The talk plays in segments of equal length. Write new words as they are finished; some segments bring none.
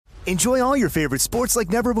Enjoy all your favorite sports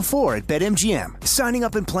like never before at BetMGM. Signing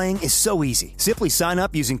up and playing is so easy. Simply sign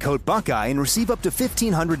up using code Buckeye and receive up to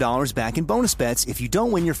 $1,500 back in bonus bets if you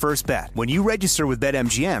don't win your first bet. When you register with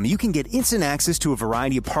BetMGM, you can get instant access to a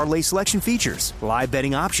variety of parlay selection features, live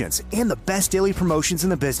betting options, and the best daily promotions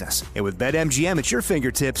in the business. And with BetMGM at your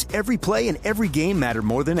fingertips, every play and every game matter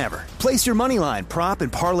more than ever. Place your moneyline, prop,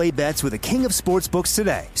 and parlay bets with the king of sportsbooks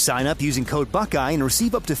today. Sign up using code Buckeye and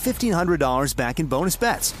receive up to $1,500 back in bonus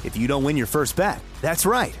bets if you don't win your first bet. That's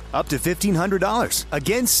right, up to $1,500.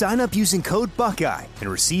 Again, sign up using code Buckeye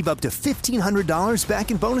and receive up to $1,500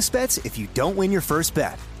 back in bonus bets if you don't win your first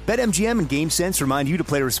bet. BetMGM and GameSense remind you to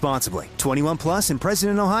play responsibly. 21 plus and present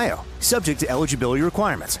in Ohio. Subject to eligibility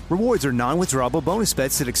requirements. Rewards are non-withdrawable bonus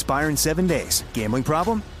bets that expire in 7 days. Gambling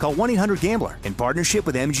problem? Call 1-800-GAMBLER in partnership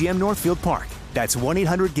with MGM Northfield Park. That's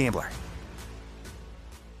 1-800-GAMBLER.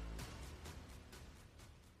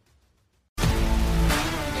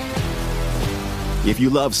 If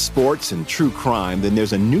you love sports and true crime, then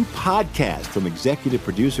there's a new podcast from executive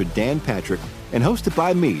producer Dan Patrick and hosted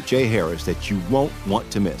by me, Jay Harris, that you won't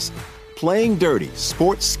want to miss. Playing Dirty: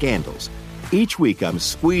 Sports Scandals. Each week, I'm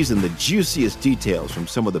squeezing the juiciest details from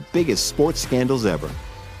some of the biggest sports scandals ever.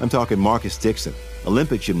 I'm talking Marcus Dixon,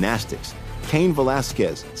 Olympic gymnastics, Cain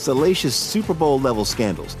Velasquez, salacious Super Bowl-level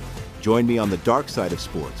scandals. Join me on the dark side of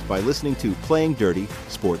sports by listening to Playing Dirty: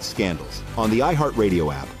 Sports Scandals on the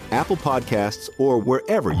iHeartRadio app, Apple Podcasts, or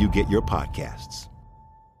wherever you get your podcasts.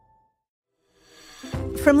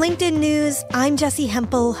 From LinkedIn News, I'm Jessie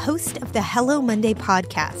Hempel, host of the Hello Monday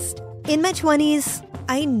podcast. In my 20s,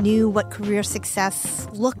 I knew what career success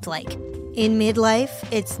looked like. In midlife,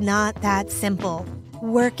 it's not that simple.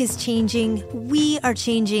 Work is changing, we are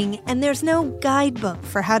changing, and there's no guidebook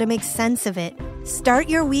for how to make sense of it. Start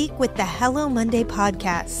your week with the Hello Monday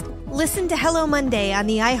podcast. Listen to Hello Monday on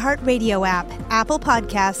the iHeartRadio app, Apple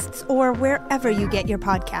Podcasts, or wherever you get your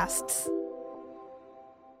podcasts.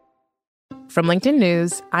 From LinkedIn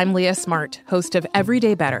News, I'm Leah Smart, host of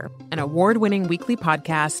Everyday Better, an award-winning weekly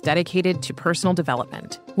podcast dedicated to personal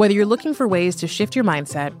development. Whether you're looking for ways to shift your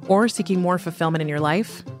mindset or seeking more fulfillment in your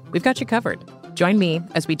life, we've got you covered. Join me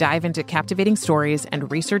as we dive into captivating stories and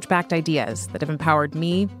research-backed ideas that have empowered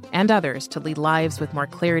me and others to lead lives with more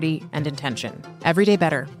clarity and intention. Everyday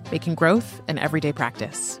Better, making growth an everyday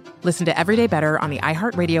practice. Listen to Everyday Better on the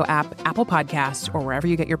iHeartRadio app, Apple Podcasts, or wherever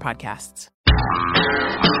you get your podcasts.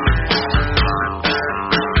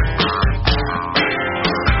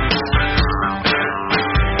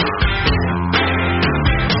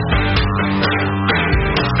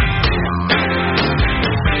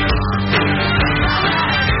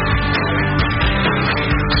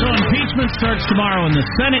 Starts tomorrow in the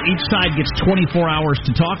Senate. Each side gets 24 hours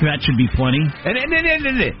to talk. That should be plenty.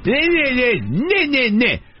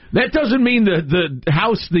 That doesn't mean the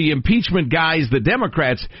House, the impeachment guys, the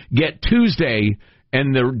Democrats get Tuesday,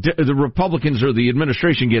 and the Republicans or the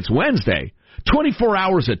administration gets Wednesday. 24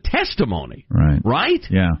 hours of tesmoney. Right?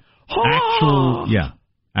 Yeah.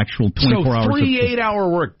 Actual 24 hours. So 3 8-hour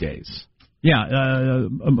work days. Yeah.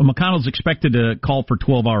 McConnell's expected to call for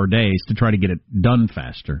 12-hour days to try to get it done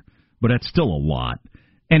faster. But that's still a lot.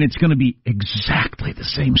 And it's going to be exactly the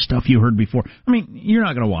same stuff you heard before. I mean, you're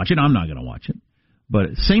not going to watch it. I'm not going to watch it.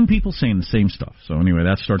 But same people saying the same stuff. So anyway,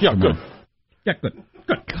 that starts tomorrow. Good. Yeah, good.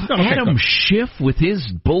 Adam Schiff with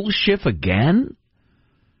his bullshit again?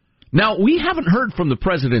 Now, we haven't heard from the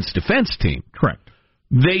president's defense team. Correct.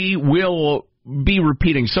 They will be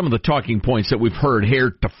repeating some of the talking points that we've heard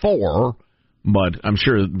heretofore, but I'm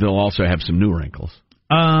sure they'll also have some new wrinkles.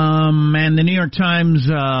 And the New York Times,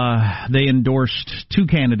 they endorsed two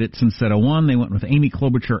candidates instead of one. They went with Amy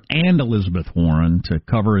Klobuchar and Elizabeth Warren to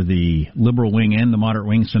cover the liberal wing and the moderate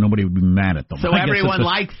wing so nobody would be mad at them. So everyone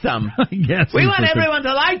likes them. Yes. We want everyone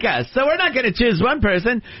to like us, so we're not going to choose one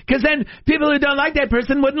person, because then people who don't like that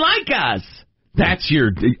person wouldn't like us. That's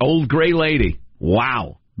your old gray lady.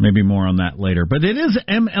 Wow. Maybe more on that later. But it is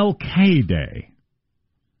MLK Day.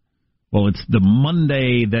 Well, it's the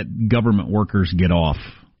Monday that government workers get off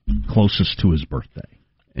closest to his birthday.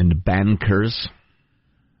 And bankers.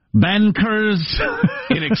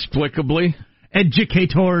 Inexplicably.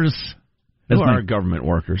 Educators. Who are government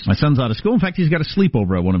workers? My son's out of school. In fact, he's got a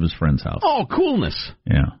sleepover at one of his friends' house. Oh, coolness.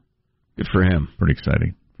 Yeah. Good for him. Pretty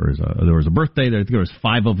exciting. There was a birthday. There was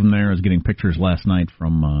 5 of them there. I was getting pictures last night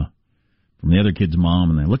from the other kid's mom,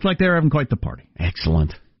 and they looked like they were having quite the party.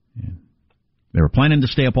 Excellent. Yeah. They were planning to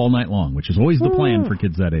stay up all night long, which is always the plan for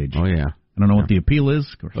kids that age. Oh, yeah. don't know what the appeal is.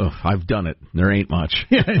 I've done it. There ain't much.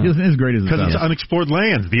 Yeah, it isn't as great as it sounds. Because it's unexplored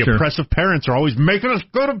land. The oppressive parents are always making us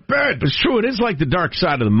go to bed. It's true. It is like the dark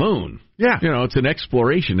side of the moon. Yeah. It's an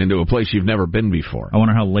exploration into a place you've never been before. I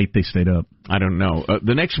wonder how late they stayed up. I don't know.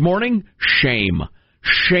 The next morning, shame.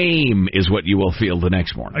 Shame is what you will feel the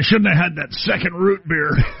next morning. I shouldn't have had that second root beer.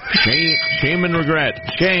 Shame and regret.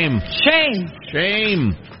 Shame. Shame.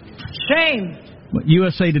 Shame. Shame.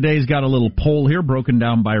 USA Today's got a little poll here broken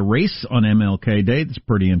down by race on MLK Day. That's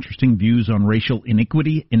pretty interesting. Views on racial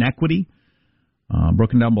inequity.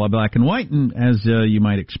 Broken down by black and white, and as you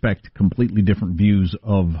might expect, completely different views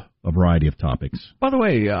of a variety of topics. By the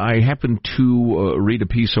way, I happened to read a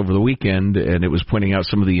piece over the weekend, and it was pointing out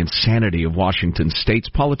some of the insanity of Washington State's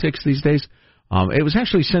politics these days. It was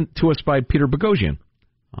actually sent to us by Peter Boghossian,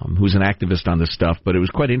 who's an activist on this stuff, but it was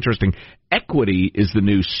quite interesting. Equity is the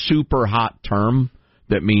new super hot term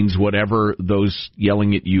that means whatever those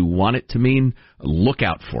yelling at you want it to mean. Look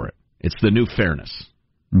out for it. It's the new fairness.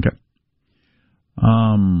 Okay.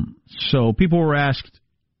 So people were asked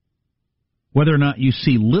whether or not you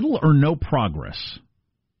see little or no progress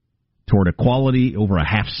toward equality over a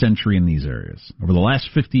half century in these areas. Over the last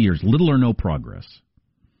 50 years, little or no progress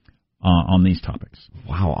on these topics.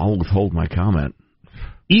 Wow, I'll withhold my comment.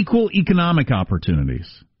 Equal economic opportunities.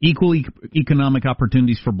 Equal economic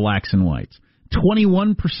opportunities for blacks and whites.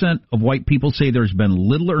 21% of white people say there's been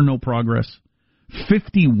little or no progress.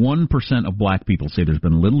 51% of black people say there's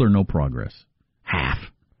been little or no progress. Half.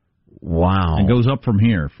 Wow. It goes up from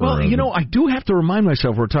here. Well, I do have to remind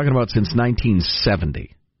myself we're talking about since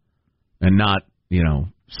 1970 and not,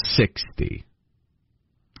 60.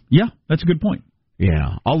 Yeah, that's a good point.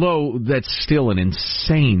 Yeah, although that's still an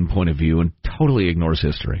insane point of view and totally ignores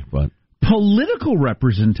history. But political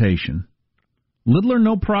representation, little or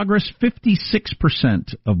no progress.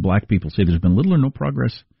 56% of black people say there's been little or no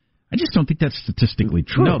progress. I just don't think that's statistically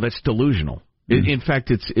true. No, that's delusional. In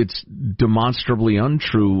fact, it's demonstrably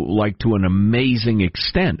untrue, like to an amazing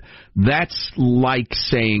extent. That's like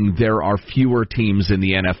saying there are fewer teams in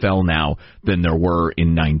the NFL now than there were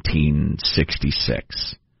in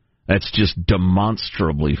 1966. That's just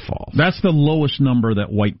demonstrably false. That's the lowest number that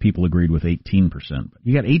white people agreed with, 18%.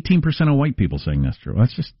 You got 18% of white people saying that's true.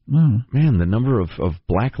 That's just, Man, the number of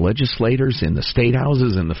black legislators in the state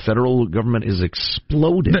houses and the federal government is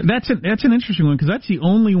exploding. That's an interesting one, because that's the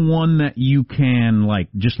only one that you can,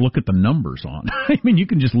 just look at the numbers on. I mean, you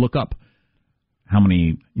can just look up how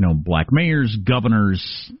many, black mayors,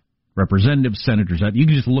 governors, representatives, senators. You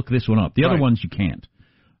can just look this one up. The other ones you can't.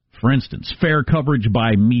 For instance, fair coverage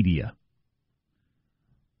by media.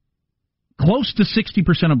 Close to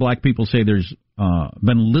 60% of black people say there's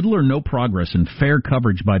been little or no progress in fair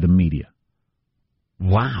coverage by the media.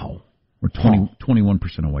 Wow. Or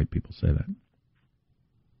 21% of white people say that.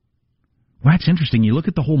 Well, that's interesting. You look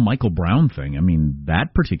at the whole Michael Brown thing. I mean,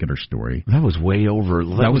 that particular story. That was way over.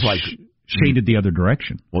 That was like shaded the other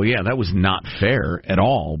direction. Well, yeah, that was not fair at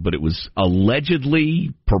all, but it was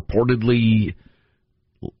allegedly, purportedly,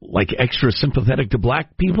 extra sympathetic to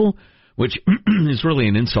black people, which is really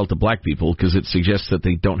an insult to black people because it suggests that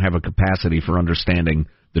they don't have a capacity for understanding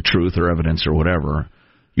the truth or evidence or whatever.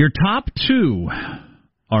 Your top two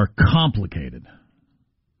are complicated.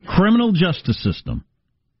 Criminal justice system.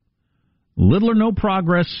 Little or no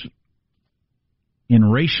progress in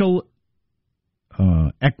racial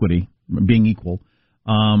equity, being equal.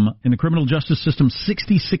 In the criminal justice system,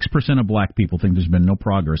 66% of black people think there's been no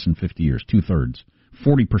progress in 50 years, 2/3.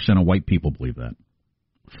 40% of white people believe that.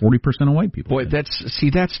 40% of white people. Boy, that's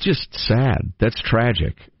just sad. That's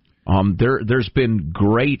tragic. There's been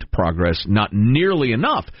great progress, not nearly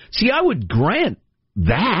enough. See, I would grant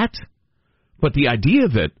that, but the idea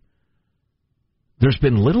that there's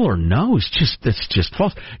been little or no is just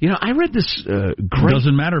false. I read this great... It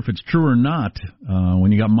doesn't matter if it's true or not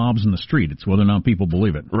when you got mobs in the street. It's whether or not people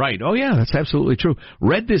believe it. Right. Oh, yeah, that's absolutely true.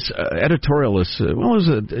 Read this editorialist. It was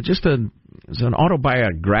an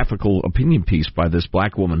autobiographical opinion piece by this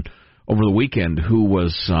black woman over the weekend who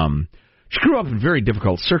was... she grew up in very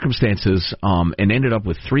difficult circumstances and ended up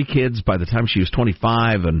with 3 kids by the time she was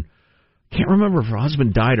 25, and can't remember if her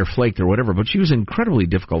husband died or flaked or whatever, but she was in incredibly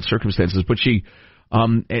difficult circumstances. But she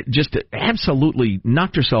just absolutely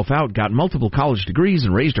knocked herself out, got multiple college degrees,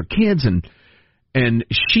 and raised her kids, and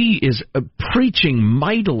she is preaching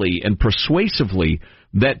mightily and persuasively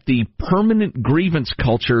that the permanent grievance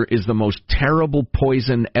culture is the most terrible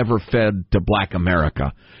poison ever fed to black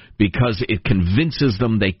America because it convinces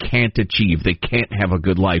them they can't achieve, they can't have a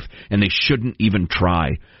good life, and they shouldn't even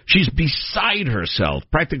try. She's beside herself,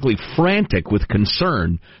 practically frantic with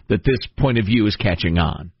concern that this point of view is catching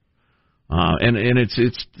on. And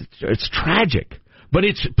it's tragic, but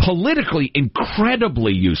it's politically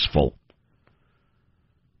incredibly useful.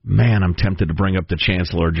 Man, I'm tempted to bring up the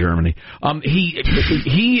Chancellor of Germany.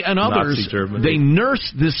 He and others, they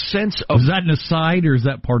nurse this sense of... Is that an aside, or is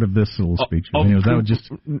that part of this little speech? Is that just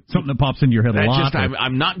something that pops into your head a lot?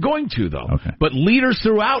 I'm not going to, though. Okay. But leaders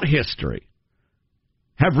throughout history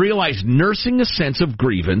have realized nursing a sense of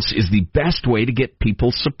grievance is the best way to get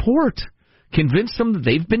people's support. Convince them that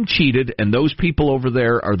they've been cheated, and those people over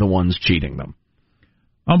there are the ones cheating them.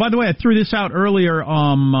 Oh, by the way, I threw this out earlier.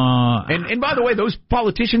 And by the way, those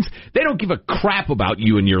politicians, they don't give a crap about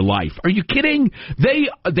you and your life. Are you kidding?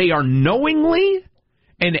 They are knowingly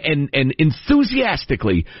and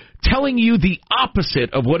enthusiastically telling you the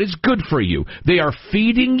opposite of what is good for you. They are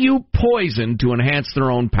feeding you poison to enhance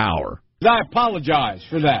their own power. I apologize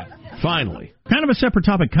for that. Finally. Kind of a separate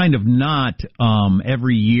topic, kind of not.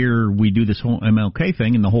 Every year we do this whole MLK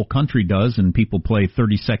thing, and the whole country does, and people play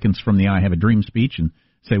 30 seconds from the I Have a Dream speech and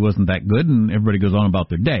say, wasn't that good, and everybody goes on about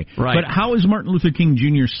their day. Right. But how is Martin Luther King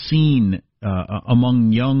Jr. seen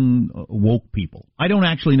among young woke people? I don't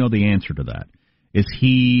actually know the answer to that. Is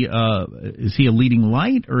he a leading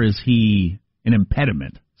light, or is he an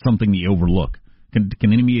impediment, something that you overlook? Can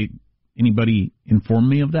anybody inform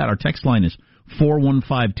me of that? Our text line is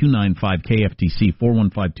 415-295-KFTC,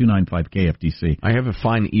 415-295-KFTC. I have a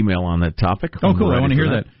fine email on that topic. Oh, cool. I want to hear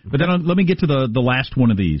that. But then let me get to the last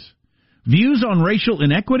one of these. Views on racial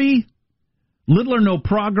inequity, little or no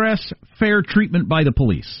progress, fair treatment by the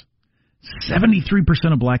police.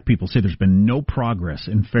 73% of black people say there's been no progress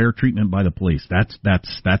in fair treatment by the police. That's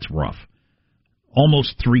rough.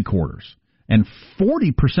 Almost three-quarters. And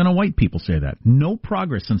 40% of white people say that. No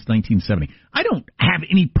progress since 1970. I don't have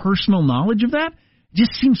any personal knowledge of that. It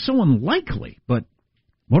just seems so unlikely. But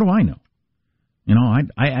what do I know? You know,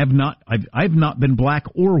 I've not been black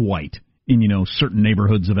or white in, certain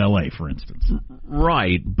neighborhoods of L.A., for instance.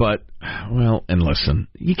 Right, but, well, and listen,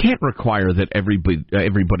 you can't require that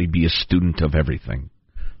everybody be a student of everything.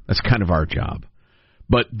 That's kind of our job.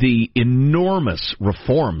 But the enormous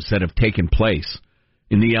reforms that have taken place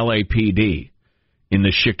in the LAPD, in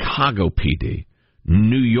the Chicago PD,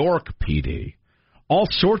 New York PD, all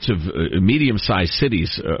sorts of medium-sized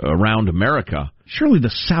cities around America. Surely the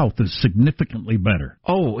South is significantly better.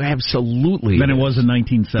 Oh, absolutely. Than it was in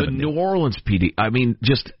 1970. The New Orleans PD. I mean,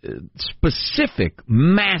 just specific,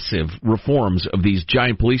 massive reforms of these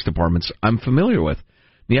giant police departments I'm familiar with.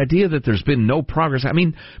 The idea that there's been no progress. I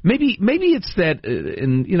mean, maybe it's that,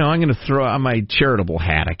 I'm going to throw on my charitable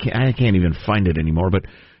hat. I can't even find it anymore. But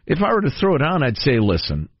if I were to throw it on, I'd say,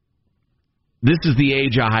 listen, this is the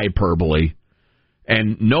age of hyperbole.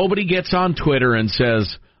 And nobody gets on Twitter and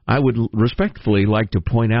says, I would respectfully like to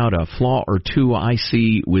point out a flaw or two I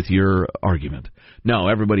see with your argument. No,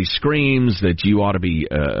 everybody screams that you ought to be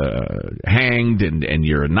hanged and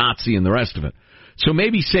you're a Nazi and the rest of it. So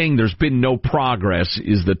maybe saying there's been no progress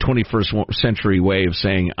is the 21st century way of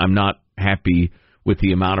saying I'm not happy with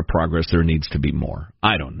the amount of progress. There needs to be more.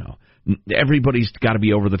 I don't know. Everybody's got to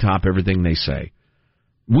be over the top everything they say.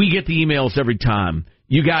 We get the emails every time.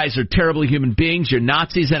 You guys are terrible human beings. You're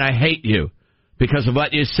Nazis, and I hate you because of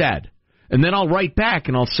what you said. And then I'll write back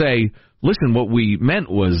and I'll say, listen, what we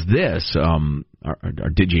meant was this.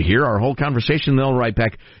 Did you hear our whole conversation? They'll write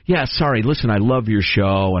back, yeah, sorry, listen, I love your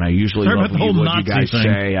show, and I usually love what you guys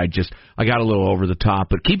say. I got a little over the top,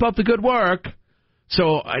 but keep up the good work.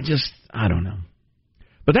 So I don't know.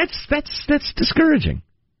 But that's discouraging.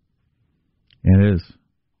 It is.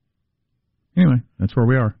 Anyway, that's where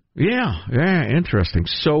we are. Yeah, interesting.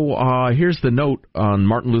 So here's the note on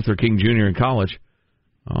Martin Luther King Jr. in college.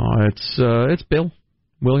 It's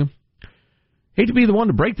William. Hate to be the one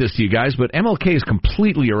to break this to you guys, but MLK is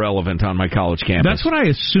completely irrelevant on my college campus. That's what I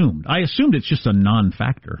assumed. I assumed it's just a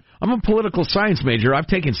non-factor. I'm a political science major. I've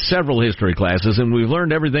taken several history classes, and we've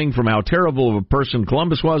learned everything from how terrible of a person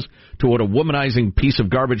Columbus was to what a womanizing piece of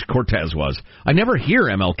garbage Cortez was. I never hear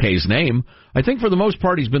MLK's name. I think for the most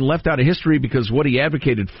part he's been left out of history because what he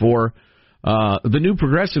advocated for, the new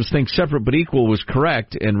progressives think separate but equal was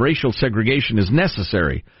correct, and racial segregation is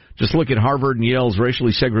necessary. Just look at Harvard and Yale's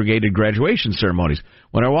racially segregated graduation ceremonies.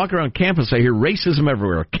 When I walk around campus, I hear racism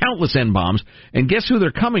everywhere, countless N-bombs, and guess who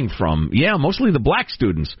they're coming from? Yeah, mostly the black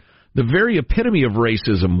students. The very epitome of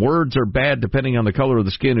racism. Words are bad depending on the color of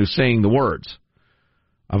the skin who's saying the words.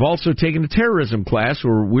 I've also taken a terrorism class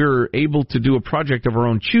where we're able to do a project of our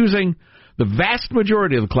own choosing. The vast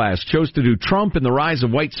majority of the class chose to do Trump and the rise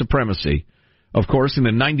of white supremacy. Of course, in the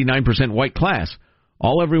 99% white class.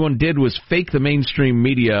 All everyone did was take the mainstream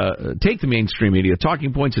media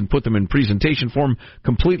talking points and put them in presentation form,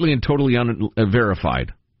 completely and totally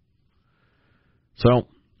unverified. So,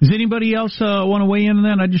 does anybody else want to weigh in on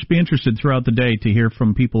that? I'd just be interested throughout the day to hear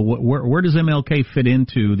from people. Where does MLK fit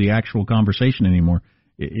into the actual conversation anymore?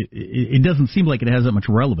 It doesn't seem like it has that much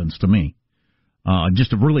relevance to me.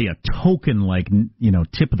 Just really a token,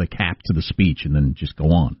 tip of the cap to the speech, and then just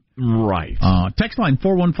go on. Right. Text line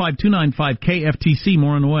 415-295-KFTC.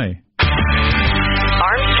 More on the way.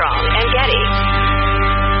 Armstrong and Getty.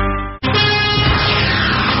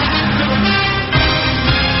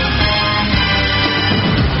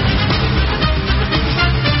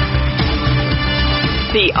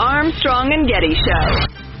 The Armstrong and Getty Show.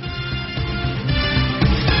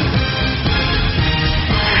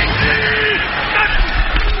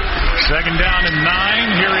 Second down and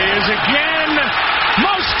 9. Here he is again.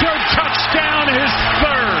 Mostert touchdown, his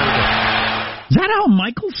third. Is that Al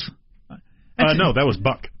Michaels? No, that was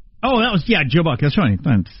Buck. Oh, that was, Joe Buck. That's right.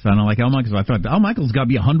 I sounded like Al Michaels. I thought Al Michaels got to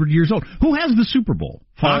be 100 years old. Who has the Super Bowl?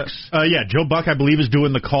 Fox? Joe Buck, I believe, is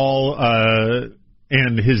doing the call.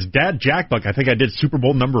 And his dad, Jack Buck, I think I did Super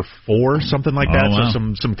Bowl number 4, something like that. Wow. So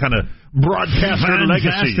some kind of broadcaster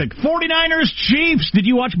legacy. 49ers, Chiefs. Did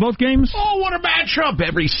you watch both games? Oh, what a matchup!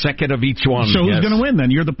 Every second of each one. So who's going to win then?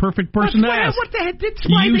 You're the perfect person to ask. What the heck? That's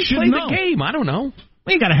why you they should play know. the game. I don't know.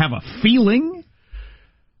 Well, you got to have a feeling.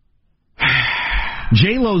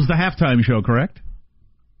 J-Lo's the halftime show, correct?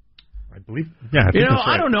 I believe. Yeah, I think that's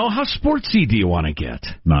right. I don't know. How sportsy do you want to get?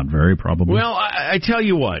 Not very, probably. Well, I tell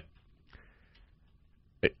you what.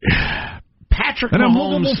 Patrick An Mahomes.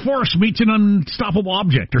 immovable force meets an unstoppable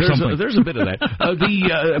object or something. There's a bit of that.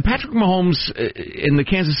 Patrick Mahomes and the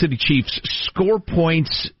Kansas City Chiefs score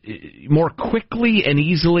points more quickly and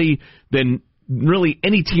easily than really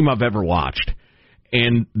any team I've ever watched.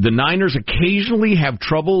 And the Niners occasionally have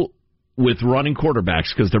trouble with running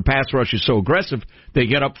quarterbacks because their pass rush is so aggressive. They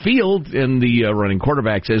get upfield, and the running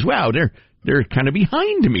quarterback says, wow, they're kind of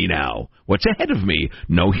behind me now. What's ahead of me?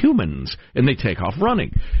 No humans. And they take off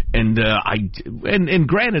running. And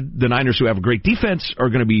granted, the Niners, who have a great defense, are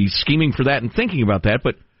going to be scheming for that and thinking about that.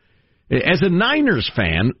 But as a Niners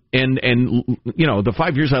fan, and the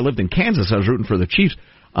 5 years I lived in Kansas, I was rooting for the Chiefs.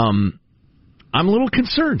 I'm a little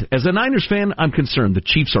concerned. As a Niners fan, I'm concerned. The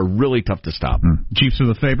Chiefs are really tough to stop. Chiefs are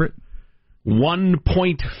the favorite?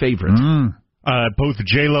 1-point favorite. Both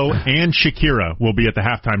J-Lo and Shakira will be at the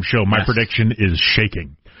halftime show. My prediction is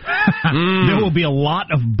shaking. There will be a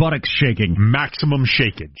lot of buttocks shaking. Maximum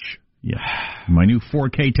shakage. Yeah. My new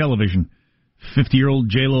 4K television. 50-year-old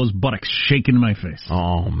J-Lo's buttocks shaking in my face.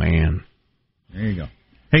 Oh, man. There you go.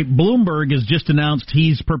 Hey, Bloomberg has just announced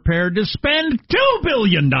he's prepared to spend $2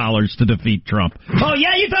 billion to defeat Trump. Oh,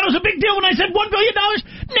 yeah? You thought it was a big deal when I said $1 billion?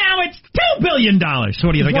 Now it's $2 billion. So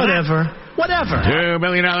what do you think? Whatever. $2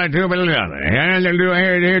 billion, $2 billion. And they'll do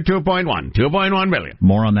here 2.1 billion.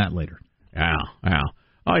 More on that later. Yeah.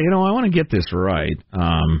 Oh, I want to get this right.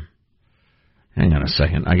 Hang on a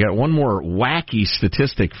second. I got one more wacky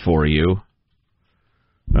statistic for you.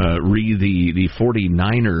 Read the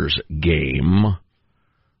 49ers game.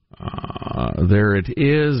 There it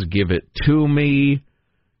is. Give it to me.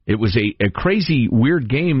 It was a crazy, weird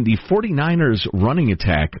game. The 49ers running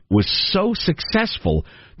attack was so successful,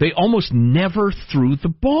 they almost never threw the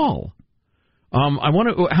ball. I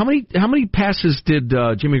want to. How many passes did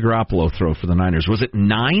Jimmy Garoppolo throw for the Niners? Was it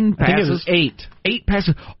 9 passes? I think it was 8. 8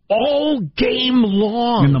 passes all game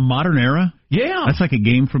long. In the modern era? Yeah. That's like a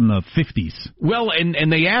game from the 50s. Well,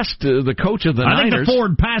 and they asked the coach of the Niners. I think the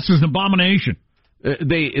Ford pass is an abomination.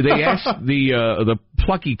 They asked the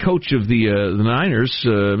plucky coach of the Niners,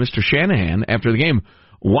 Mr. Shanahan, after the game,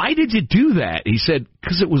 why did you do that? He said,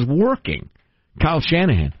 because it was working. Kyle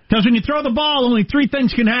Shanahan. Because when you throw the ball, only 3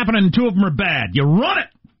 things can happen, and 2 of them are bad. You run it.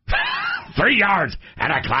 3 yards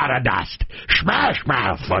and a cloud of dust. Smash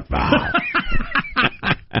mouth football.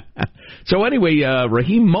 So anyway,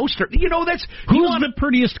 Raheem Mostert. Who's the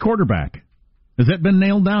prettiest quarterback? Has that been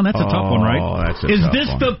nailed down? That's a tough one, right? That's a Is tough this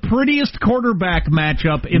one. the prettiest quarterback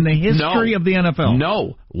matchup in the history of the NFL?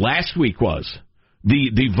 No. Last week was.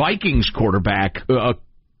 The Vikings quarterback.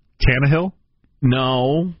 Tannehill?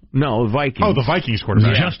 No, Vikings. Oh, the Vikings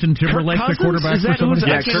quarterback. Yeah. Justin Timberlake, the quarterback Is that for somebody?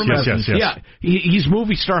 Yes. Yeah, he's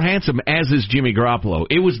movie star handsome, as is Jimmy Garoppolo.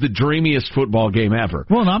 It was the dreamiest football game ever.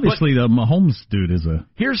 Well, and obviously the Mahomes dude is a...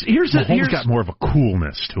 Here's got more of a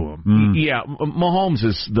coolness to him. Yeah, Mahomes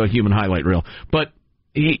is the human highlight reel. But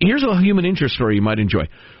here's a human interest story you might enjoy.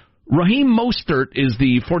 Raheem Mostert is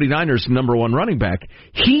the 49ers' number 1 running back.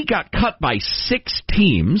 He got cut by 6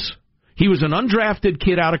 teams. He was an undrafted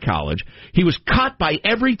kid out of college. He was cut by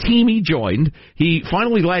every team he joined. He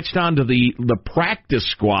finally latched onto the practice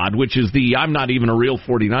squad, which is the I'm not even a real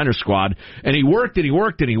 49er squad. And he worked and he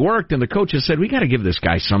worked and he worked, and the coaches said, we got to give this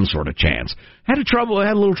guy some sort of chance. Had a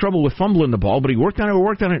little trouble with fumbling the ball, but he worked on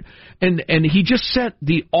it, and he just set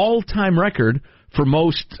the all-time record for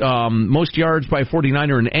most yards by a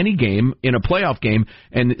 49er in any game, in a playoff game,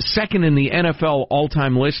 and second in the NFL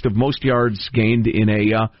all-time list of most yards gained in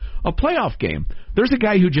a playoff game. There's a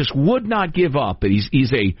guy who just would not give up.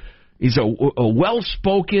 He's a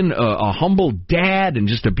well-spoken, a humble dad, and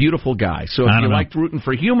just a beautiful guy. So if you liked rooting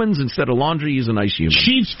for humans instead of laundry, he's a nice human.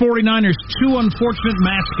 Chiefs 49ers, two unfortunate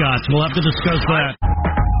mascots. We'll have to discuss that.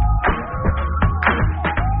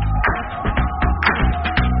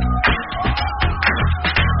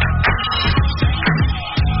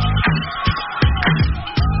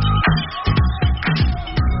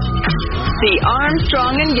 The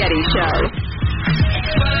Armstrong and Getty Show.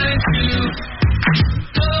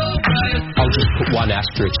 I'll just put one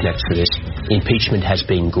asterisk next to this. Impeachment has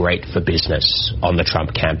been great for business on the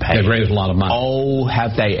Trump campaign. They've raised a lot of money. Oh,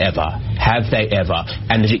 have they ever. Have they ever.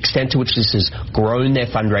 And the extent to which this has grown their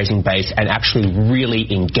fundraising base and actually really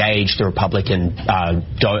engaged the Republican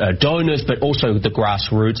donors, but also the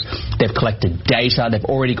grassroots. They've collected data. They've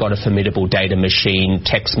already got a formidable data machine,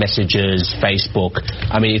 text messages, Facebook.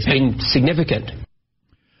 I mean, it's been significant.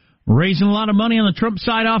 Raising a lot of money on the Trump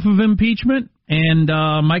side off of impeachment. And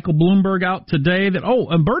Michael Bloomberg out today that,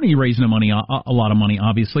 and Bernie raising a lot of money,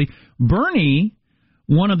 obviously. Bernie,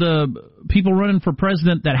 one of the people running for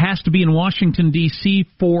president that has to be in Washington, D.C.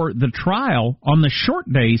 for the trial, on the short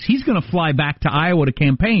days, he's going to fly back to Iowa to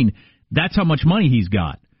campaign. That's how much money he's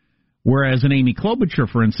got. Whereas an Amy Klobuchar,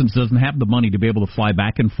 for instance, doesn't have the money to be able to fly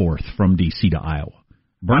back and forth from D.C. to Iowa.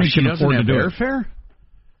 Bernie can afford to do it. Airfare?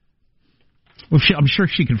 Well, I'm sure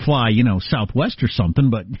she could fly, Southwest or something,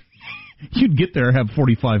 but you'd get there, have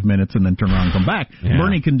 45 minutes, and then turn around and come back. Yeah.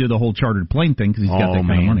 Bernie can do the whole chartered plane thing because he's got that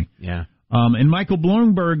kind of money. Yeah. And Michael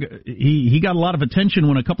Bloomberg, he got a lot of attention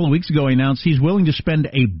when a couple of weeks ago he announced he's willing to spend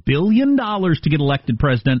 $1 billion to get elected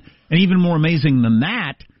president. And even more amazing than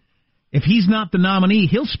that, if he's not the nominee,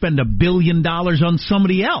 he'll spend $1 billion on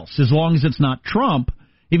somebody else, as long as it's not Trump,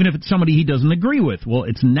 even if it's somebody he doesn't agree with. Well,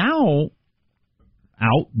 it's now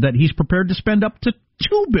out that he's prepared to spend up to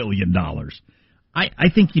 $2 billion. I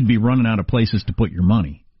think you'd be running out of places to put your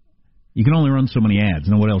money. You can only run so many ads.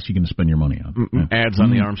 Now, what else are you going to spend your money on? Ads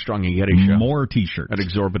on the Armstrong and Getty show. More T-shirts. At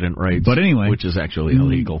exorbitant rates. But anyway. Which is actually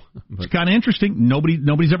illegal. It's kind of interesting.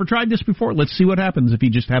 Nobody's ever tried this before. Let's see what happens if you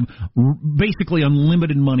just have basically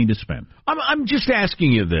unlimited money to spend. I'm just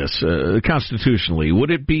asking you this, constitutionally. Would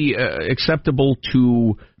it be acceptable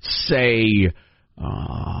to say,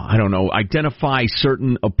 identify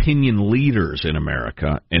certain opinion leaders in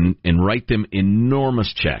America and write them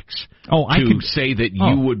enormous checks say that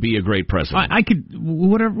you would be a great president? I could,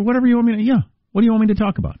 whatever you want me to, yeah. What do you want me to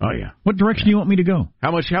talk about? Oh, yeah. What direction do you want me to go?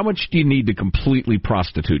 How much do you need to completely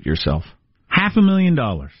prostitute yourself?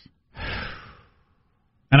 $500,000.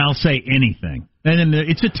 And I'll say anything. And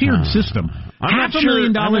it's a tiered system. $500,000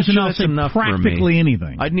 and I'll say practically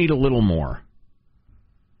anything. I'd need a little more.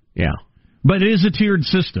 Yeah. But it is a tiered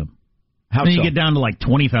system. How then so? You get down to like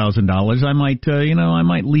 $20,000. I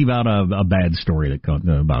might leave out a bad story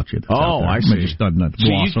about you. I see. Just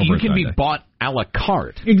you can be bought a la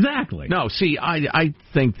carte. Exactly. No, see, I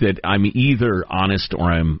think that I'm either honest or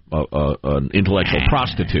I'm an intellectual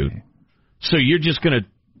prostitute. So you're just going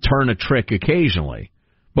to turn a trick occasionally,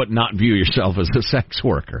 but not view yourself as a sex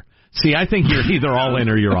worker. See, I think you're either all in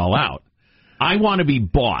or you're all out. I want to be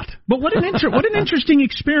bought. But what an interesting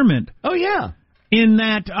experiment. Oh, yeah. In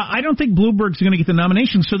that, I don't think Bloomberg's going to get the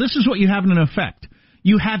nomination, so this is what you have in effect.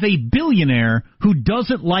 You have a billionaire who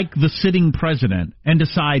doesn't like the sitting president and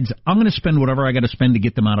decides, I'm going to spend whatever I got to spend to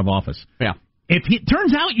get them out of office. Yeah. If it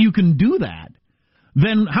turns out you can do that,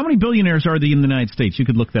 then how many billionaires are there in the United States? You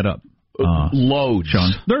could look that up. Loads.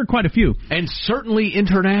 Sean. There are quite a few. And certainly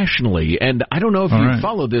internationally. And I don't know if you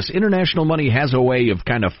follow this. International money has a way of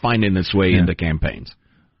kind of finding its way into campaigns.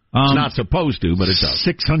 It's not supposed to, but it does.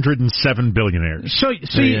 607 billionaires. So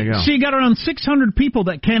you got around 600 people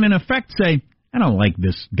that can, in effect, say, I don't like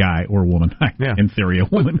this guy or woman. In theory, a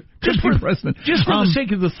woman. Just for president. Just for the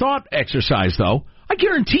sake of the thought exercise, though, I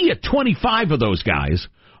guarantee you 25 of those guys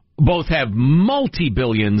both have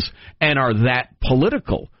multi-billions and are that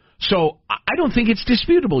political. So I don't think it's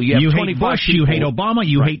disputable. You have 25 hate Bush, people. you hate Obama,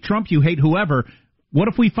 you hate Trump, you hate whoever. What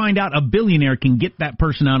if we find out a billionaire can get that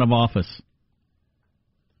person out of office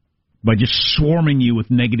by just swarming you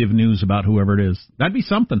with negative news about whoever it is? That'd be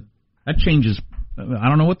something. That changes. I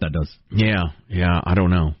don't know what that does. Yeah, I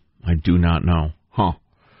don't know. I do not know. Huh.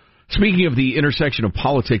 Speaking of the intersection of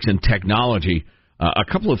politics and technology, a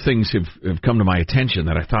couple of things have come to my attention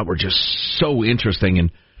that I thought were just so interesting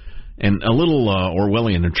and a little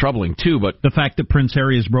Orwellian and troubling, too. But the fact that Prince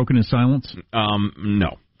Harry has broken his silence?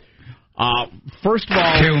 No. First of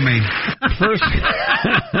all... Kill me. First,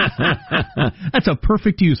 that's a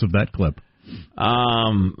perfect use of that clip.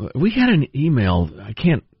 We got an email,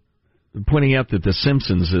 pointing out that The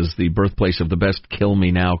Simpsons is the birthplace of the best Kill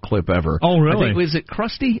Me Now clip ever. Oh, really? Was it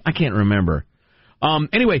Krusty? I can't remember.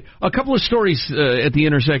 Anyway, a couple of stories at the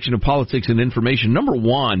intersection of politics and information. Number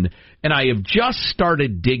one, and I have just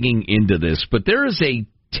started digging into this, but there is a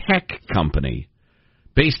tech company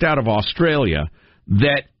based out of Australia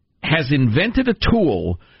that has invented a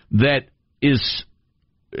tool that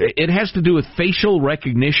it has to do with facial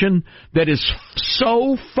recognition that is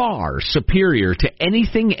so far superior to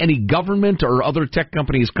anything any government or other tech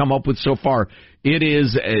company has come up with so far. It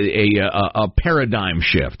is a paradigm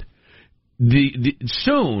shift.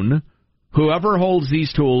 Soon, whoever holds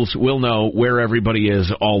these tools will know where everybody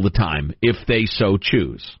is all the time, if they so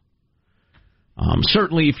choose.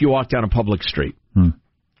 Certainly if you walk down a public street,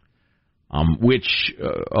 which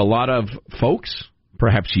a lot of folks,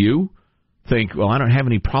 perhaps you, think, well, I don't have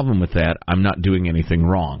any problem with that. I'm not doing anything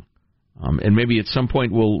wrong. And maybe at some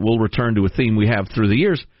point we'll return to a theme we have through the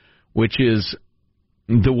years, which is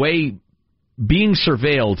the way being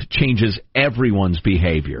surveilled changes everyone's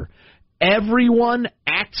behavior. Everyone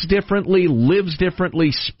acts differently, lives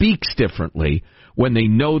differently, speaks differently when they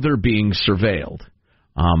know they're being surveilled.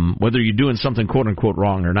 Whether you're doing something quote-unquote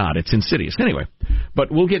wrong or not, it's insidious. Anyway,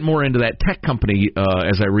 but we'll get more into that tech company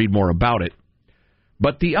as I read more about it.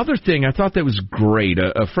 But the other thing, I thought that was great.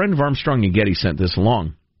 A friend of Armstrong and Getty sent this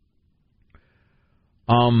along.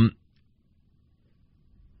 And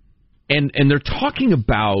they're talking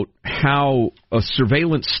about how a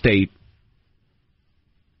surveillance state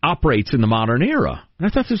operates in the modern era. And I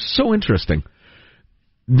thought this was so interesting.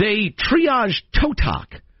 They triaged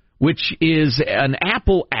Totok, which is an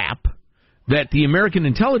Apple app that the American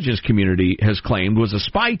intelligence community has claimed was a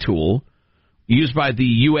spy tool used by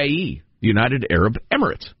the UAE, United Arab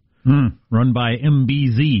Emirates. Run by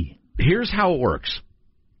MBZ. Here's how it works.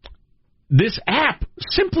 This app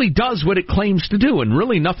simply does what it claims to do, and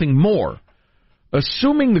really nothing more.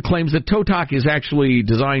 Assuming the claims that Totok is actually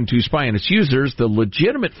designed to spy on its users, the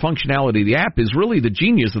legitimate functionality of the app is really the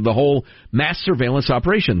genius of the whole mass surveillance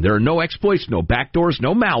operation. There are no exploits, no backdoors,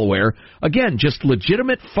 no malware. Again, just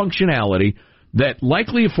legitimate functionality that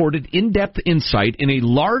likely afforded in-depth insight in a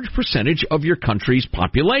large percentage of your country's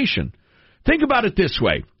population. Think about it this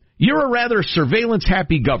way. You're a rather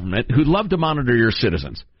surveillance-happy government who'd love to monitor your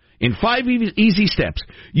citizens. In 5 easy steps,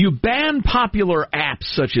 you ban popular apps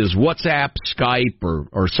such as WhatsApp, Skype,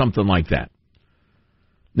 or something like that.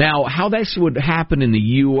 Now, how this would happen in the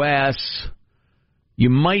U.S.,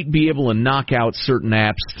 you might be able to knock out certain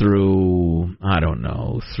apps through,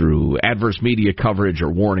 through adverse media coverage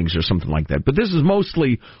or warnings or something like that. But this is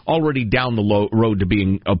mostly already down the road to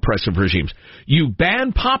being oppressive regimes. You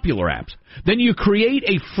ban popular apps. Then you create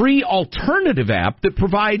a free alternative app that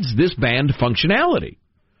provides this banned functionality.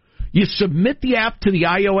 You submit the app to the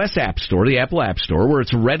iOS App Store, the Apple App Store, where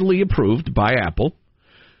it's readily approved by Apple.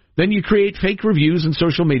 Then you create fake reviews and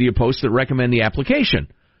social media posts that recommend the application.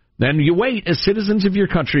 Then you wait as citizens of your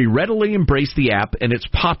country readily embrace the app and its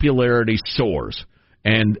popularity soars.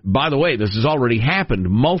 And, by the way, this has already happened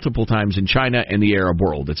multiple times in China and the Arab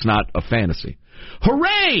world. It's not a fantasy.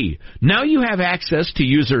 Hooray! Now you have access to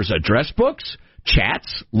users' address books,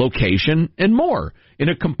 chats, location, and more in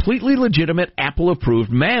a completely legitimate Apple-approved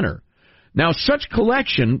manner. Now, such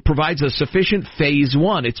collection provides a sufficient Phase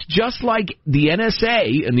 1. It's just like the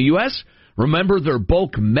NSA in the U.S. Remember their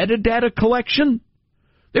bulk metadata collection?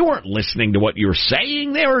 They weren't listening to what you were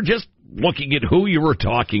saying. They were just looking at who you were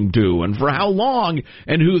talking to and for how long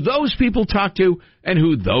and who those people talk to and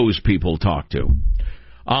who those people talk to.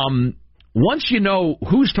 Once you know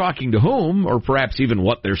who's talking to whom, or perhaps even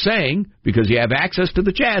what they're saying, because you have access to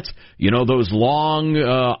the chats, you know those long,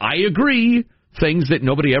 I agree things that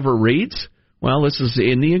nobody ever reads? Well, this is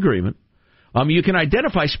in the agreement. You can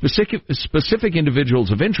identify specific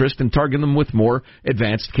individuals of interest and target them with more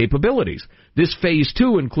advanced capabilities. This Phase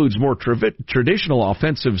 2 includes more traditional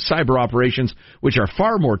offensive cyber operations, which are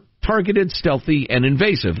far more targeted, stealthy, and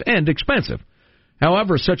invasive, and expensive.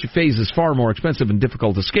 However, such a phase is far more expensive and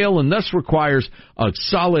difficult to scale and thus requires a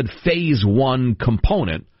solid Phase 1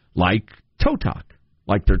 component like Totok,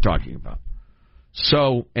 like they're talking about.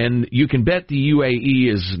 So, and you can bet the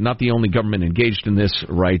UAE is not the only government engaged in this,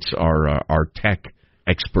 writes our tech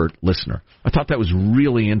expert listener. I thought that was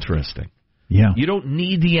really interesting. Yeah. You don't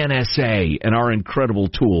need the NSA and our incredible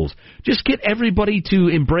tools. Just get everybody to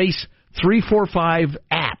embrace 3, 4, 5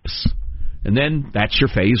 apps, and then that's your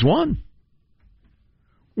phase 1.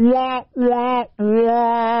 Wah, wah,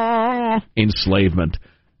 wah. Enslavement.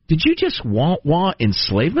 Did you just wah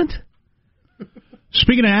enslavement?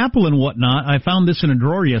 Speaking of Apple and whatnot, I found this in a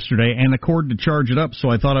drawer yesterday and a cord to charge it up, so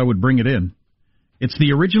I thought I would bring it in. It's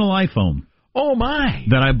the original iPhone. Oh, my.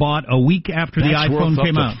 That I bought a week after the iPhone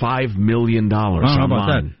came out. That's worth up to $5 million. How about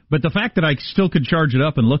that? But the fact that I still could charge it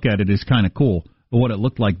up and look at it is kind of cool, what it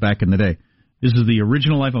looked like back in the day. This is the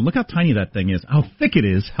original iPhone. Look how tiny that thing is, how thick it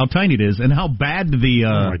is, how tiny it is, and how bad the...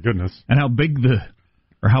 oh, my goodness. And how big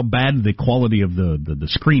how bad the quality of the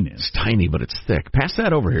screen is. It's tiny, but it's thick. Pass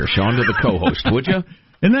that over here, Sean, to the co-host, would you?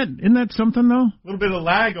 Isn't that something, though? A little bit of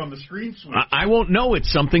lag on the screen switch. I won't know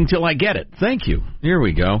it's something till I get it. Thank you. Here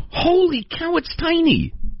we go. Holy cow, it's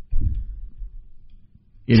tiny.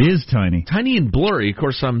 It is tiny. Tiny and blurry. Of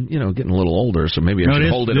course, I'm getting a little older, so maybe I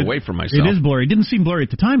should hold it away from myself. It is blurry. It didn't seem blurry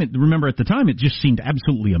at the time. Remember, at the time, it just seemed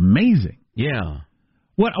absolutely amazing. Yeah.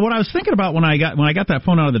 What I was thinking about when I got that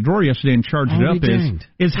phone out of the drawer yesterday and charged it up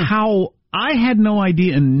is how I had no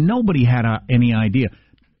idea and nobody had any idea.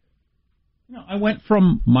 I went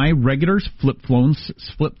from my regular flip phone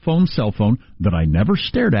cell phone that I never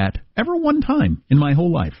stared at ever one time in my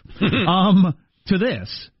whole life to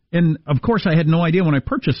this. And, of course, I had no idea when I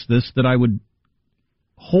purchased this that I would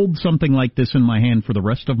hold something like this in my hand for the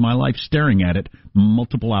rest of my life, staring at it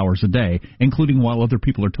multiple hours a day, including while other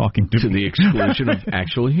people are talking to me. To the exclusion of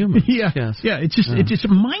actual humans. Yeah, yes. Yeah. It's just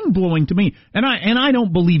mind-blowing to me. And I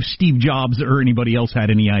don't believe Steve Jobs or anybody else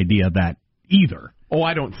had any idea of that either. Oh,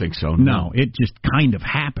 I don't think so. No, it just kind of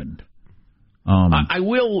happened. I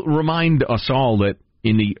will remind us all that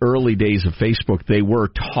in the early days of Facebook, they were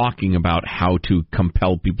talking about how to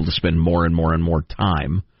compel people to spend more and more and more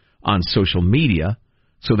time on social media.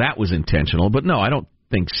 So that was intentional. But no, I don't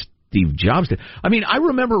think Steve Jobs did. I mean, I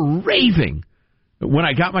remember raving when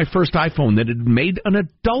I got my first iPhone that it made an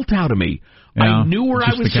adult out of me. Yeah, I knew where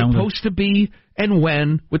I was supposed to be and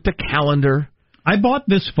when with the calendar. I bought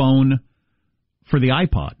this phone for the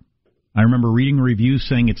iPod. I remember reading reviews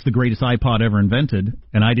saying it's the greatest iPod ever invented,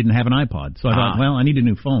 and I didn't have an iPod. So I thought, well, I need a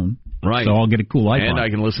new phone. Right. So I'll get a cool iPod. And I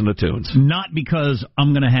can listen to tunes. Not because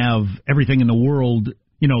I'm going to have everything in the world,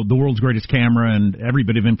 the world's greatest camera and every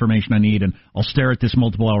bit of information I need, and I'll stare at this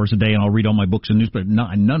multiple hours a day, and I'll read all my books and newspapers.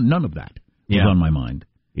 None of that was on my mind.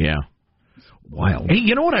 Yeah. Wild. Hey,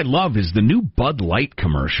 you know what I love is the new Bud Light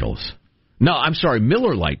commercials. No, I'm sorry,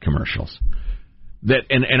 Miller Lite commercials. That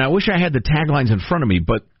and I wish I had the taglines in front of me,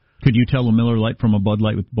 but could you tell a Miller Lite from a Bud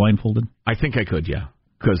Light with blindfolded? I think I could, yeah,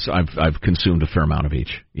 because I've consumed a fair amount of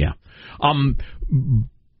each, yeah.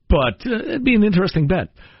 But it'd be an interesting bet.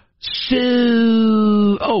 So,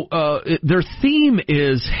 their theme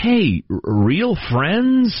is, hey, real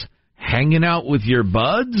friends hanging out with your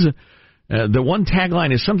buds. The one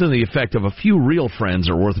tagline is something to the effect of a few real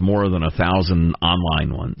friends are worth more than 1,000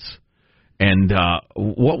 online ones. And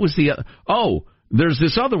what was the there's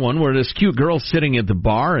this other one where this cute girl's sitting at the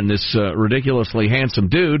bar and this ridiculously handsome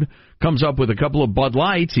dude comes up with a couple of Bud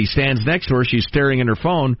Lights. He stands next to her. She's staring at her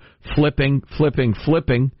phone, flipping.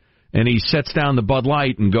 And he sets down the Bud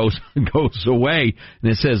Light and goes away.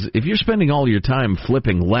 And it says, if you're spending all your time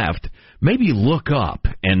flipping left, maybe look up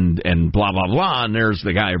and blah, blah, blah. And there's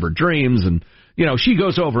the guy of her dreams. And, she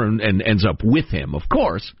goes over and ends up with him, of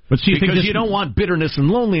course. But so you don't want bitterness and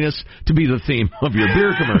loneliness to be the theme of your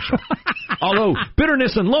beer commercial. Although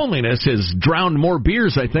bitterness and loneliness has drowned more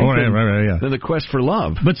beers, I think, than the quest for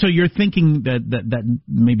love. But so you're thinking that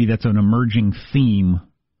maybe that's an emerging theme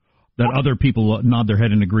that other people nod their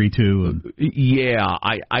head and agree to. Yeah,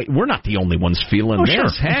 we're not the only ones feeling this. Sure,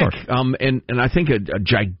 heck, and I think a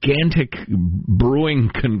gigantic brewing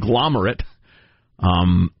conglomerate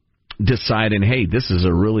deciding, hey, this is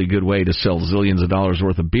a really good way to sell zillions of dollars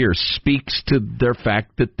worth of beer speaks to their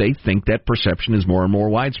fact that they think that perception is more and more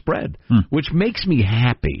widespread, which makes me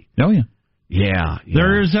happy. Oh, yeah. Yeah.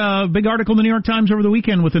 There's a big article in the New York Times over the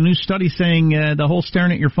weekend with a new study saying the whole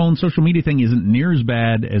staring at your phone social media thing isn't near as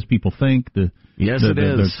bad as people think. Yes, it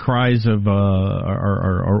is. The cries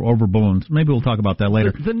are overblown. Maybe we'll talk about that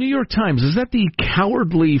later. The New York Times, is that the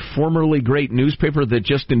cowardly, formerly great newspaper that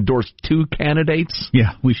just endorsed 2 candidates?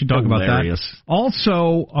 Yeah, we should talk about that.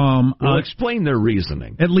 Also, we'll explain their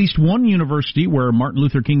reasoning. At least one university where Martin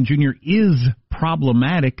Luther King Jr. is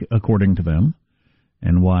problematic, according to them,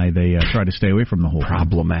 and why they try to stay away from the whole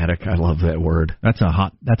problematic. I love that word. That's a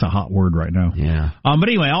hot word right now. Yeah. But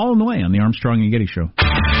anyway, all on the way on the Armstrong and Getty Show.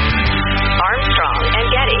 Armstrong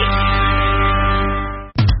and Getty.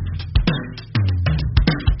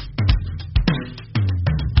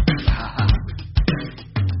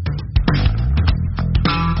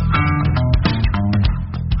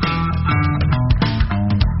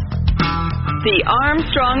 The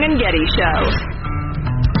Armstrong and Getty Show.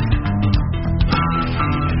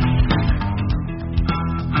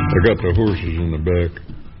 I got the horses in the back.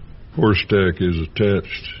 Horse stack is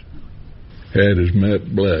attached. Hat is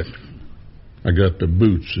matte black. I got the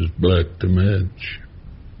boots is black to match.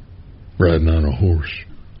 Riding on a horse.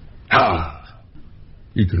 Ha!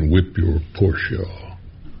 You can whip your Porsche.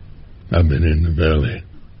 I've been in the valley.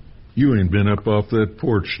 You ain't been up off that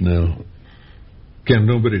porch now. Can't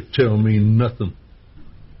nobody tell me nothing.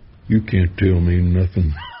 You can't tell me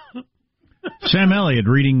nothing. Sam Elliott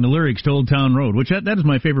reading the lyrics to Old Town Road, which that is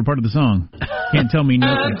my favorite part of the song. Can't tell me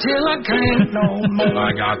nothing. Until I can't no more.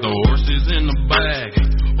 I got the horses in the bag.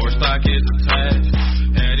 Horse stock is attached.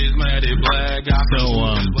 Head is matted black. Got the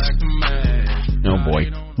horses black to match. Oh,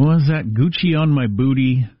 boy. What was that? Gucci on my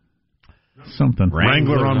booty. Something.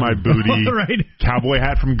 Wrangler on my booty. Right. Cowboy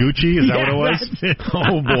hat from Gucci. Is that what it was? That's it.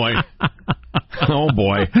 Oh, boy. Oh,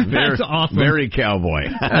 boy. That's awesome. Very cowboy.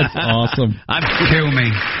 That's awesome. Kill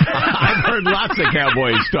me. I've heard lots of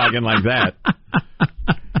cowboys talking like that.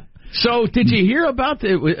 So, did you hear about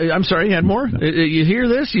I'm sorry, you had more? You hear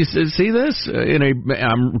this? You see this?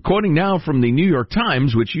 I'm quoting now from the New York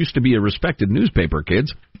Times, which used to be a respected newspaper,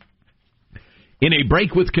 kids. In a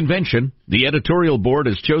break with convention, the editorial board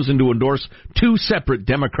has chosen to endorse two separate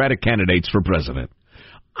Democratic candidates for president.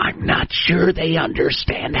 I'm not sure they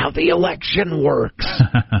understand how the election works.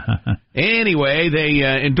 Anyway, they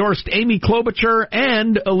endorsed Amy Klobuchar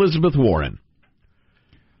and Elizabeth Warren.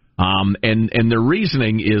 And their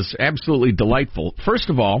reasoning is absolutely delightful. First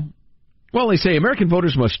of all, well, they say American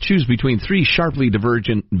voters must choose between three sharply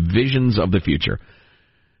divergent visions of the future.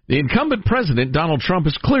 The incumbent president, Donald Trump,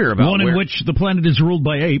 is clear about one in which the planet is ruled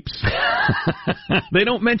by apes. They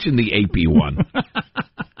don't mention the apey one.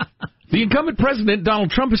 The incumbent president, Donald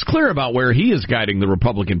Trump, is clear about where he is guiding the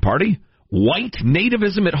Republican Party. White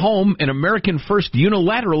nativism at home and American first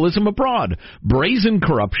unilateralism abroad. Brazen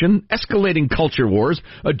corruption, escalating culture wars,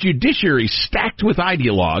 a judiciary stacked with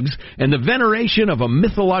ideologues, and the veneration of a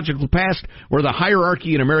mythological past where the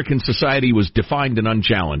hierarchy in American society was defined and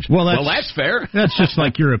unchallenged. Well, that's fair. That's just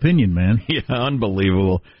like your opinion, man. Yeah,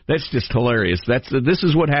 unbelievable. That's just hilarious. This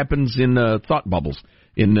is what happens in thought bubbles,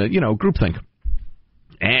 in groupthink.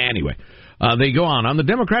 Anyway. They go on. On the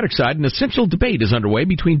Democratic side, an essential debate is underway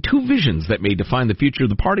between two visions that may define the future of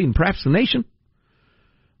the party and perhaps the nation.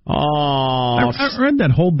 I read that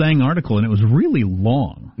whole dang article, and it was really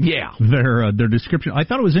long. Yeah. Their description. I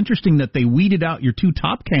thought it was interesting that they weeded out your two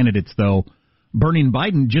top candidates, though, Bernie and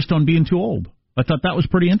Biden, just on being too old. I thought that was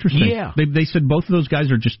pretty interesting. Yeah. They said both of those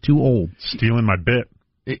guys are just too old. Stealing my bit.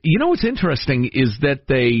 You know what's interesting is that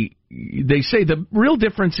they say the real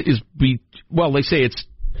difference is, they say it's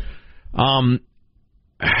that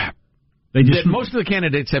most of the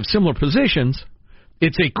candidates have similar positions.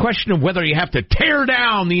 It's a question of whether you have to tear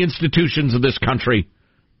down the institutions of this country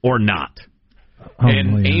or not.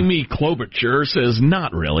 And Amy Klobuchar says,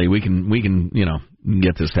 not really. We can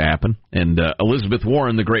get this to happen. And Elizabeth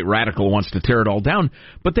Warren, the great radical, wants to tear it all down.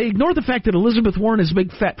 But they ignore the fact that Elizabeth Warren is a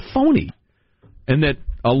big fat phony. And that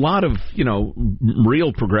a lot of,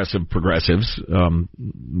 real progressives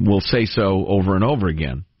will say so over and over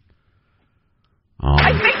again.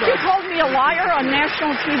 I think you called me a liar on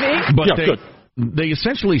national TV. But they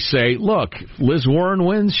essentially say, look, if Liz Warren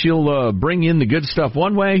wins, she'll bring in the good stuff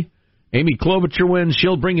one way. Amy Klobuchar wins,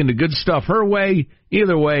 she'll bring in the good stuff her way.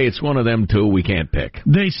 Either way, it's one of them two we can't pick.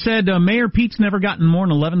 They said Mayor Pete's never gotten more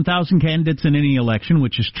than 11,000 candidates in any election,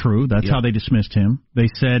 which is true. That's how they dismissed him. They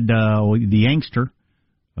said the youngster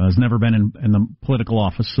has never been in the political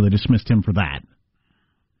office, so they dismissed him for that.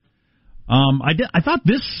 I thought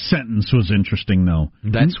this sentence was interesting, though.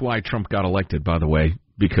 That's why Trump got elected, by the way,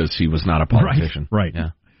 because he was not a politician. Right.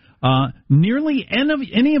 Yeah. Nearly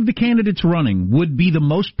any of the candidates running would be the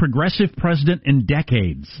most progressive president in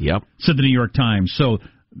decades. Yep. Said the New York Times. So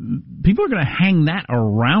people are going to hang that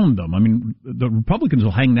around them. I mean, the Republicans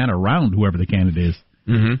will hang that around whoever the candidate is.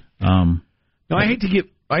 Mm-hmm. I hate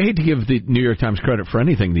to give the New York Times credit for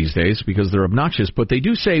anything these days because they're obnoxious, but they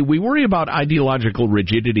do say we worry about ideological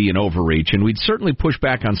rigidity and overreach, and we'd certainly push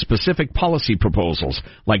back on specific policy proposals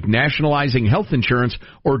like nationalizing health insurance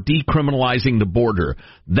or decriminalizing the border.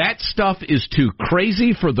 That stuff is too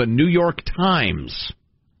crazy for the New York Times.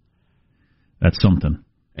 That's something.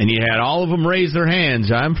 And you had all of them raise their hands.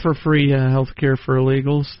 I'm for free health care for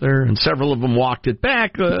illegals there, and several of them walked it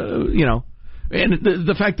back, And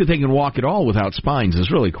the fact that they can walk at all without spines is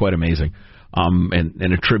really quite amazing, and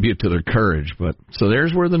a tribute to their courage. But so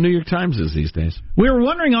there's where the New York Times is these days. We were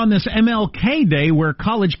wondering on this MLK Day where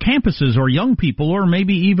college campuses or young people or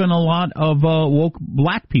maybe even a lot of woke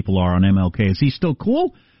black people are on MLK. Is he still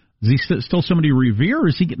cool? Is he still somebody to revere, or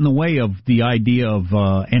is he getting in the way of the idea of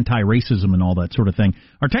anti-racism and all that sort of thing?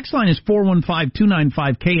 Our text line is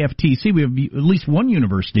 415-295-KFTC. We have at least one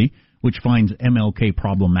university which finds MLK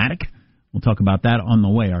problematic. We'll talk about that on the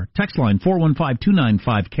way. Our text line,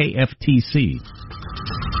 415-295-KFTC.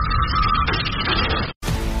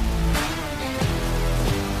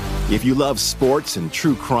 If you love sports and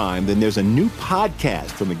true crime, then there's a new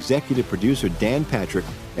podcast from executive producer Dan Patrick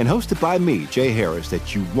and hosted by me, Jay Harris,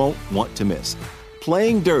 that you won't want to miss.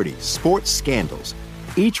 Playing Dirty: Sports Scandals.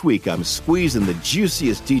 Each week I'm squeezing the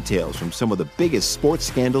juiciest details from some of the biggest sports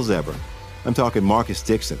scandals ever. I'm talking Marcus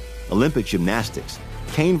Dixon, Olympic gymnastics,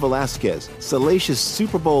 Cain Velasquez, salacious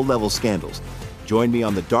Super Bowl-level scandals. Join me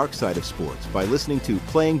on the dark side of sports by listening to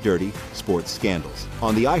Playing Dirty: Sports Scandals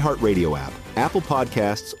on the iHeartRadio app, Apple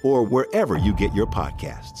Podcasts, or wherever you get your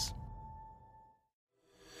podcasts.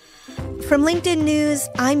 From LinkedIn News,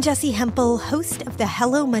 I'm Jessie Hempel, host of the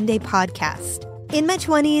Hello Monday podcast. In my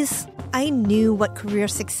 20s, I knew what career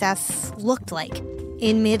success looked like.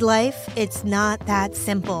 In midlife, it's not that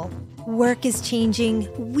simple. Work is changing,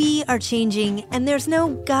 we are changing, and there's no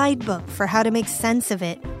guidebook for how to make sense of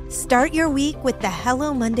it. Start your week with the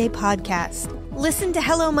Hello Monday podcast. Listen to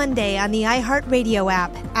Hello Monday on the iHeartRadio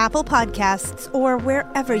app, Apple Podcasts, or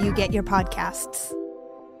wherever you get your podcasts.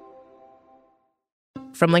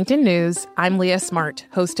 From LinkedIn News, I'm Leah Smart,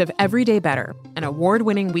 host of Everyday Better, an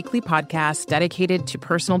award-winning weekly podcast dedicated to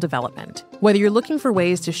personal development. Whether you're looking for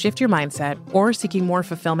ways to shift your mindset or seeking more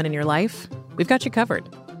fulfillment in your life, we've got you covered.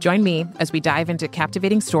 Join me as we dive into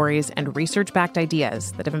captivating stories and research-backed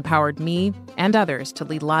ideas that have empowered me and others to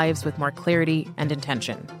lead lives with more clarity and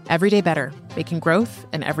intention. Everyday Better, making growth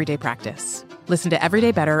an everyday practice. Listen to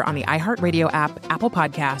Everyday Better on the iHeartRadio app, Apple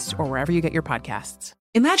Podcasts, or wherever you get your podcasts.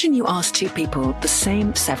 Imagine you ask two people the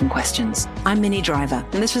same 7 questions. I'm Minnie Driver,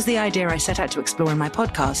 and this was the idea I set out to explore in my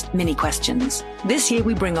podcast, Minnie Questions. This year,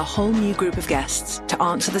 we bring a whole new group of guests to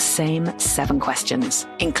answer the same 7 questions,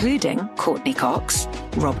 including Courtney Cox,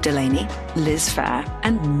 Rob Delaney, Liz Phair,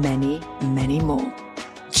 and many, many more.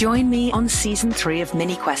 Join me on Season 3 of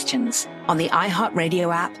Minnie Questions on the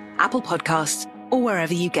iHeartRadio app, Apple Podcasts, or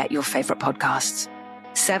wherever you get your favorite podcasts.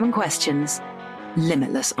 7 questions,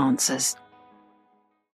 limitless answers.